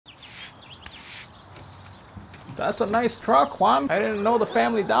That's a nice truck, Juan. I didn't know the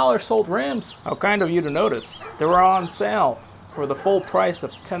Family Dollar sold rims. How kind of you to notice. They were on sale for the full price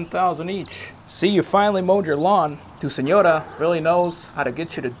of $10,000 each. See, you finally mowed your lawn. Tu Senora really knows how to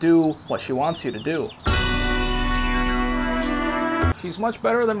get you to do what she wants you to do. She's much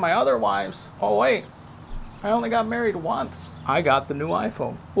better than my other wives. Oh wait, I only got married once. I got the new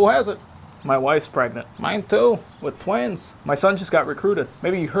iPhone. Who has it? My wife's pregnant. Mine too, with twins. My son just got recruited.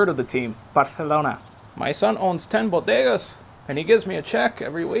 Maybe you heard of the team, Barcelona. My son owns 10 bodegas, and he gives me a check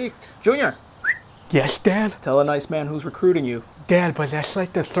every week. Junior. Yes, Dad? Tell a nice man who's recruiting you. Dad, but that's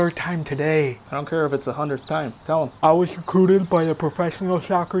like the 3rd time today. I don't care if it's the 100th time. Tell him. I was recruited by a professional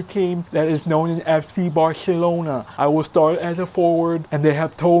soccer team that is known as FC Barcelona. I will start as a forward, and they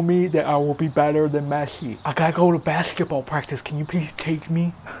have told me that I will be better than Messi. I gotta go to basketball practice. Can you please take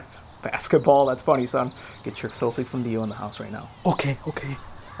me? Basketball? That's funny, son. Get your filthy fundio in the house right now. Okay.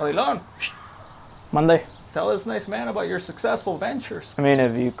 Odilon. Monday. Tell this nice man about your successful ventures. I mean,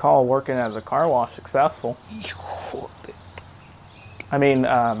 if you call working as a car wash successful. I mean,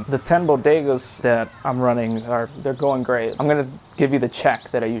 the 10 bodegas that I'm running, they're going great. I'm gonna give you the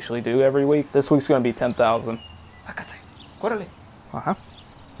check that I usually do every week. This week's gonna be 10,000. Órale. Uh-huh.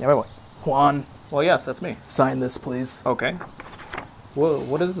 Yeah, wait. Juan. Well, yes, that's me. Sign this, please. Okay. Whoa,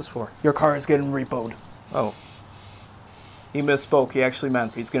 what is this for? Your car is getting repoed. Oh. He misspoke. He actually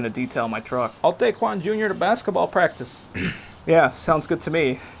meant he's going to detail my truck. I'll take Juan Jr. to basketball practice. Yeah, sounds good to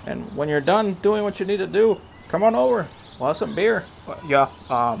me. And when you're done doing what you need to do, come on over. We'll have some beer. Yeah,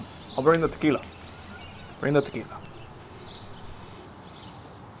 I'll bring the tequila. Bring the tequila.